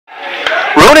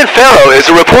Ronan Farrow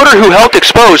is a reporter who helped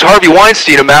expose Harvey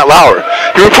Weinstein and Matt Lauer.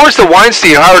 He reports that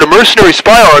Weinstein hired a mercenary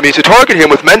spy army to target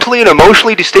him with mentally and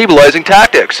emotionally destabilizing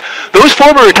tactics. Those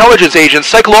former intelligence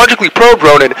agents psychologically probed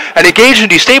Ronan and engaged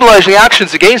in destabilizing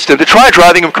actions against him to try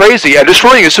driving him crazy and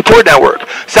destroying his support network.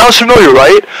 Sounds familiar,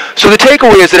 right? So the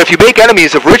takeaway is that if you make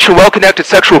enemies of rich and well-connected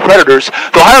sexual predators,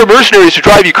 they'll hire mercenaries to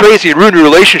drive you crazy and ruin your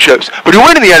relationships, but you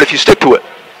win in the end if you stick to it.